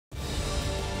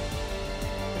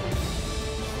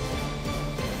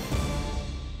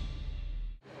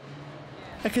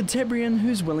A Canterburyan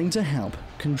who's willing to help,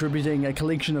 contributing a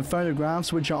collection of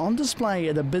photographs which are on display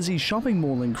at a busy shopping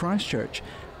mall in Christchurch.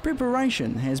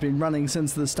 Preparation has been running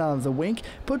since the start of the week,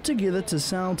 put together to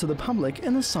sell to the public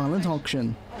in a silent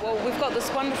auction. Well, we've got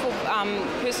this wonderful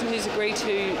person who's agreed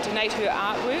to donate her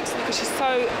artworks because she's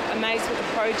so amazed with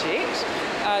the project.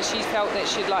 She felt that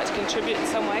she'd like to contribute in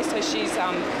some way, so she's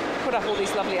put up all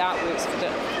these lovely artworks for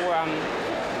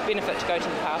benefit to go to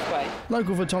the pathway.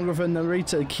 Local photographer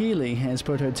Narita Keeley has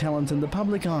put her talent in the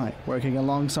public eye, working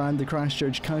alongside the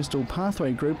Christchurch Coastal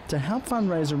Pathway Group to help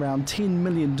fundraise around $10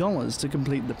 million to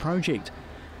complete the project.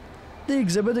 The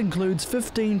exhibit includes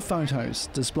 15 photos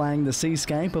displaying the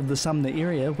seascape of the Sumner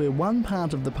area where one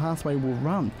part of the pathway will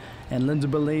run, and Linda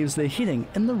believes they're heading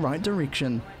in the right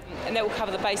direction. And that will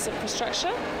cover the base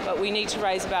infrastructure, but we need to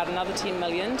raise about another $10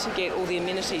 million to get all the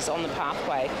amenities on the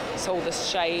pathway, so all the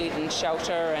shade and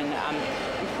shelter and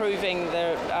improving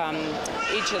the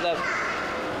edge of the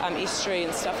estuary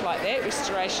and stuff like that,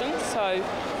 restoration. So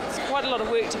it's quite a lot of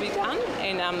work to be done,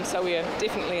 and so we're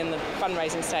definitely in the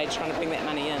fundraising stage trying to bring that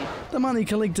money in. The money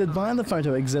collected by the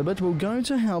photo exhibit will go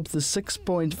to help the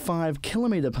 6.5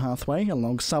 kilometre pathway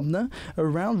along Sumner,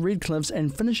 around Red Cliffs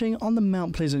and finishing on the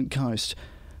Mount Pleasant coast.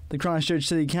 The Christchurch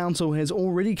City Council has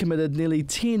already committed nearly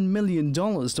 $10 million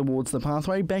towards the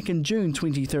pathway back in June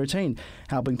 2013,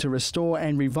 helping to restore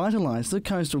and revitalise the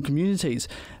coastal communities.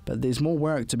 But there's more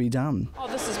work to be done. Oh,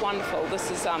 this is wonderful. This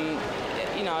is,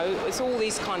 you know, it's all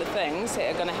these kind of things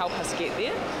that are going to help us get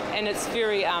there. And it's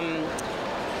very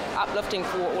uplifting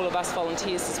for all of us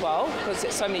volunteers as well,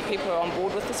 because so many people are on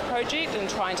board with this project and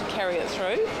trying to carry it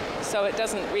through. So it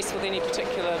doesn't rest with any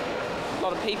particular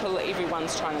lot of people.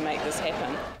 Everyone's trying to make this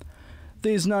happen.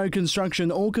 There's no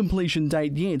construction or completion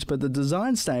date yet, but the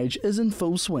design stage is in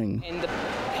full swing. And the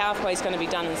pathway is going to be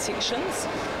done in sections,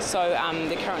 so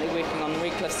they're currently working on the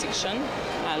Red Cliff section,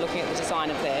 looking at the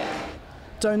design of that.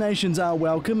 Donations are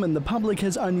welcome, and the public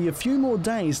has only a few more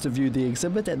days to view the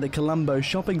exhibit at the Colombo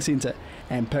Shopping Centre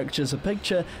and purchase a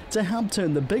picture to help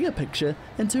turn the bigger picture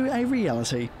into a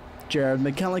reality. Jared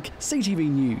McCulloch, CTV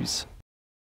News.